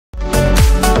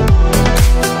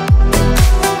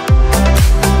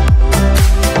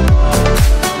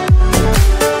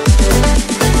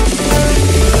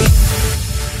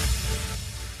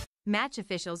Match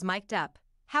officials mic'd up.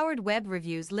 Howard Webb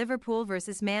reviews Liverpool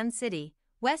vs Man City,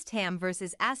 West Ham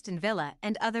vs Aston Villa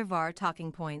and other VAR talking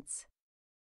points.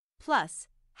 Plus,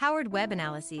 Howard Webb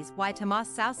analyses why Tomas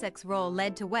Soucek's role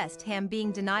led to West Ham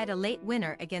being denied a late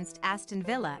winner against Aston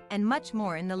Villa and much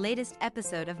more in the latest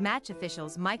episode of Match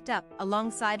Officials Mic'd Up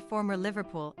alongside former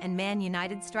Liverpool and Man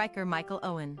United striker Michael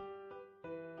Owen.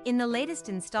 In the latest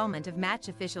installment of Match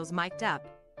Officials Mic'd Up,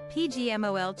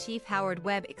 PGMOL chief Howard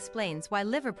Webb explains why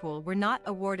Liverpool were not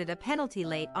awarded a penalty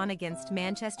late on against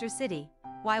Manchester City,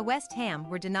 why West Ham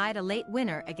were denied a late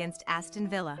winner against Aston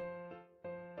Villa,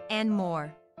 and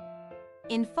more.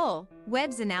 In full,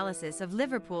 Webb's analysis of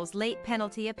Liverpool's late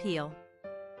penalty appeal.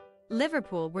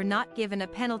 Liverpool were not given a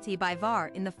penalty by VAR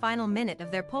in the final minute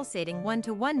of their pulsating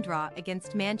 1-1 draw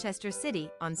against Manchester City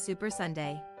on Super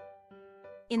Sunday.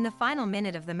 In the final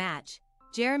minute of the match,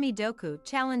 Jeremy Doku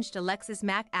challenged Alexis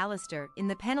Mac Allister in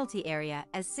the penalty area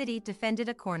as City defended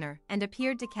a corner and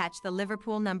appeared to catch the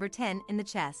Liverpool number 10 in the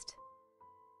chest.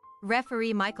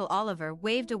 Referee Michael Oliver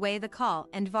waved away the call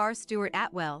and VAR Stuart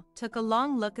Atwell took a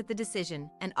long look at the decision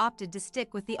and opted to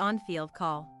stick with the on-field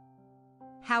call.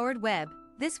 Howard Webb,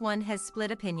 this one has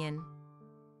split opinion.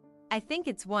 I think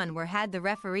it's one where had the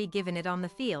referee given it on the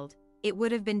field, it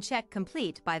would have been check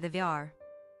complete by the VAR.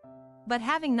 But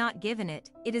having not given it,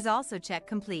 it is also check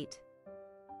complete.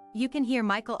 You can hear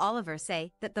Michael Oliver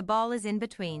say that the ball is in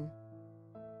between.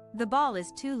 The ball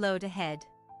is too low to head.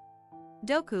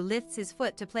 Doku lifts his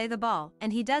foot to play the ball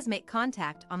and he does make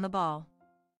contact on the ball.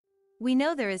 We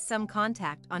know there is some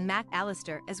contact on Mac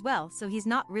Allister as well, so he's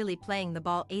not really playing the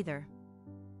ball either.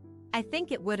 I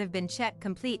think it would have been check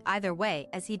complete either way,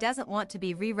 as he doesn't want to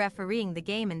be re-refereeing the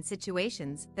game in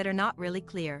situations that are not really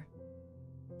clear.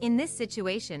 In this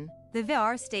situation, the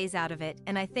VAR stays out of it,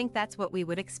 and I think that's what we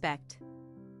would expect.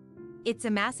 It's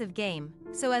a massive game,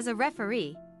 so as a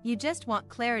referee, you just want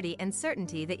clarity and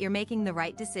certainty that you're making the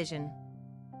right decision.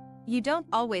 You don't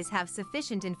always have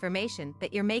sufficient information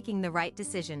that you're making the right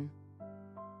decision.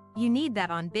 You need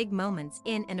that on big moments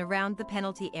in and around the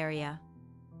penalty area.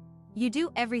 You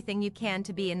do everything you can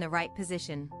to be in the right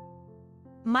position.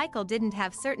 Michael didn't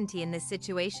have certainty in this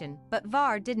situation, but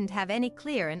VAR didn't have any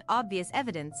clear and obvious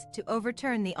evidence to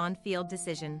overturn the on-field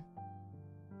decision.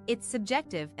 It's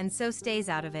subjective and so stays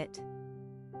out of it.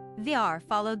 VAR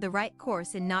followed the right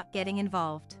course in not getting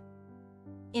involved.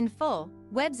 In full,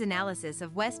 Webb's analysis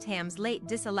of West Ham's late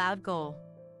disallowed goal.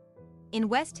 In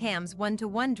West Ham's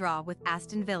 1-1 draw with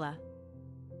Aston Villa,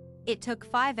 it took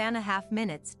 5.5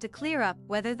 minutes to clear up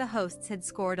whether the hosts had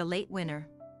scored a late winner.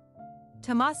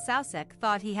 Tomas Soucek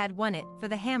thought he had won it for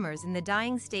the Hammers in the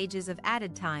dying stages of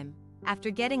added time,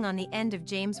 after getting on the end of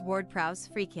James Ward-Prowse's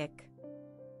free kick.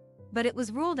 But it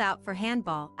was ruled out for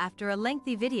handball after a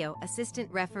lengthy video assistant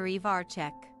referee VAR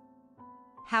check.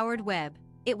 Howard Webb,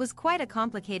 it was quite a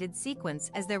complicated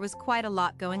sequence as there was quite a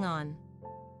lot going on.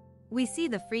 We see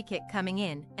the free kick coming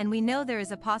in and we know there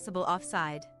is a possible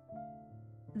offside.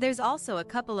 There's also a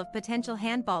couple of potential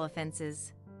handball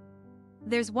offenses.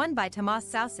 There's one by Tomas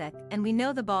Soucek and we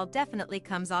know the ball definitely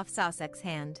comes off Soucek's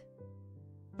hand.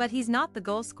 But he's not the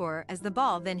goal scorer as the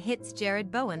ball then hits Jared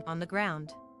Bowen on the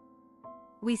ground.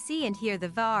 We see and hear the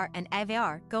VAR and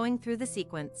AVR going through the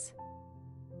sequence.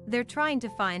 They're trying to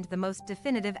find the most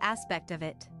definitive aspect of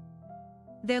it.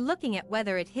 They're looking at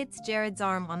whether it hits Jared's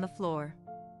arm on the floor.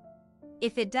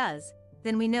 If it does,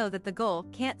 then we know that the goal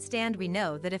can't stand. We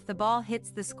know that if the ball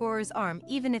hits the scorer's arm,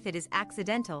 even if it is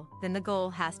accidental, then the goal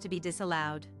has to be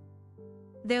disallowed.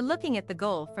 They're looking at the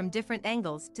goal from different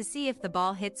angles to see if the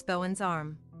ball hits Bowen's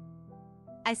arm.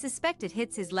 I suspect it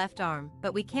hits his left arm,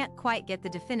 but we can't quite get the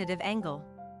definitive angle.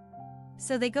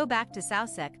 So they go back to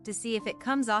Soucek to see if it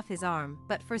comes off his arm,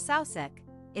 but for Soucek,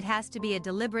 it has to be a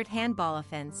deliberate handball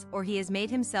offense or he has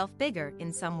made himself bigger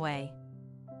in some way.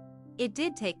 It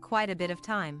did take quite a bit of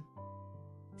time.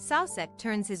 Soucek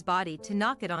turns his body to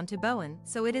knock it onto Bowen,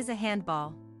 so it is a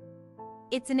handball.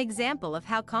 It's an example of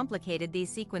how complicated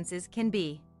these sequences can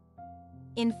be.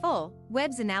 In full,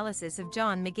 Webb's analysis of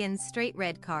John McGinn's straight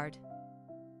red card.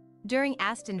 During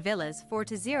Aston Villa's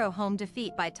 4-0 home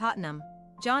defeat by Tottenham,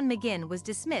 John McGinn was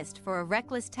dismissed for a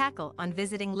reckless tackle on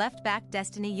visiting left-back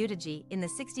Destiny Udogie in the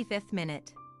 65th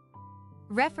minute.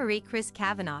 Referee Chris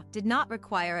Kavanagh did not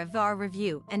require a VAR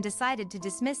review and decided to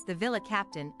dismiss the Villa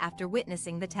captain after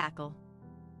witnessing the tackle.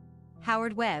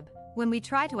 Howard Webb, when we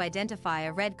try to identify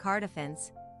a red card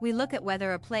offense, we look at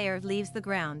whether a player leaves the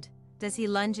ground. Does he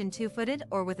lunge in two-footed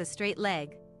or with a straight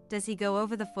leg? Does he go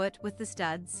over the foot with the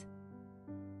studs?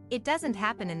 It doesn't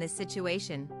happen in this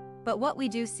situation, but what we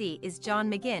do see is John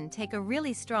McGinn take a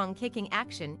really strong kicking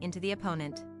action into the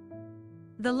opponent.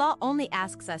 The law only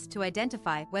asks us to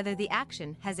identify whether the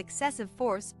action has excessive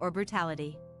force or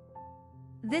brutality.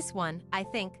 This one, I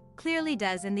think, clearly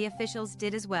does, and the officials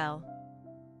did as well.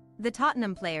 The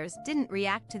Tottenham players didn't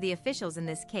react to the officials in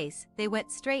this case, they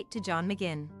went straight to John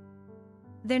McGinn.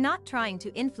 They're not trying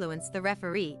to influence the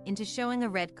referee into showing a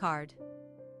red card.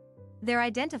 They're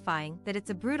identifying that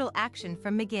it's a brutal action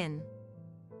from McGinn.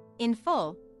 In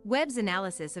full, Webb's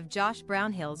analysis of Josh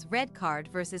Brownhill's red card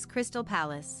versus Crystal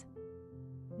Palace.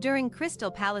 During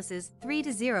Crystal Palace's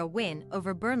 3-0 win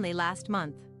over Burnley last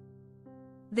month.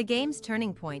 The game's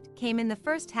turning point came in the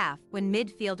first half when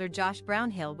midfielder Josh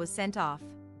Brownhill was sent off.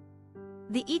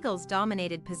 The Eagles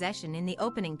dominated possession in the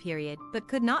opening period but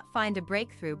could not find a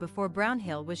breakthrough before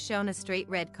Brownhill was shown a straight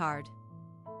red card.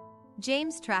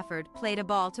 James Trafford played a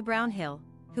ball to Brownhill,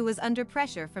 who was under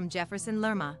pressure from Jefferson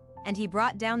Lerma, and he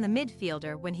brought down the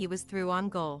midfielder when he was through on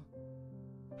goal.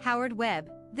 Howard Webb,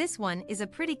 this one is a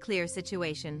pretty clear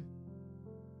situation.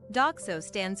 DOGSO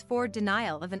stands for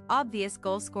denial of an obvious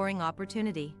goal-scoring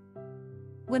opportunity.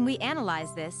 When we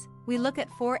analyze this, we look at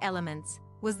 4 elements.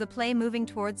 Was the play moving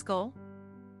towards goal?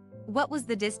 What was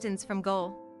the distance from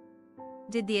goal?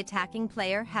 Did the attacking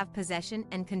player have possession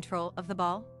and control of the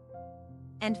ball?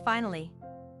 And finally,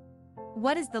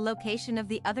 what is the location of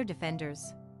the other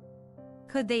defenders?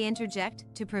 Could they interject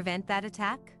to prevent that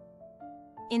attack?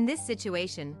 In this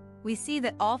situation, we see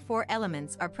that all 4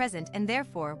 elements are present, and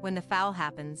therefore when the foul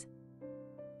happens,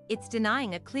 it's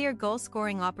denying a clear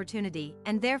goal-scoring opportunity,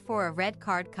 and therefore a red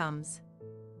card comes.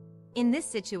 In this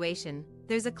situation,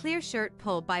 there's a clear shirt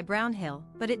pull by Brownhill,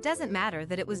 but it doesn't matter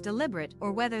that it was deliberate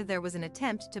or whether there was an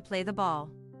attempt to play the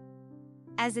ball,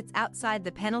 as it's outside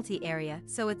the penalty area,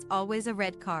 so it's always a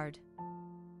red card.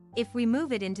 If we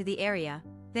move it into the area,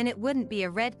 then it wouldn't be a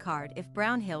red card if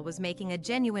Brownhill was making a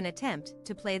genuine attempt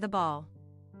to play the ball.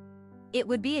 It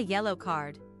would be a yellow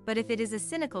card, but if it is a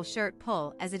cynical shirt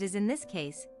pull as it is in this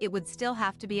case, it would still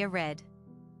have to be a red.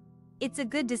 It's a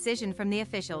good decision from the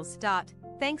officials.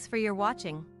 Thanks for your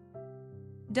watching.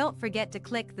 Don't forget to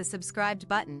click the subscribed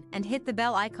button and hit the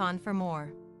bell icon for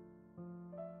more.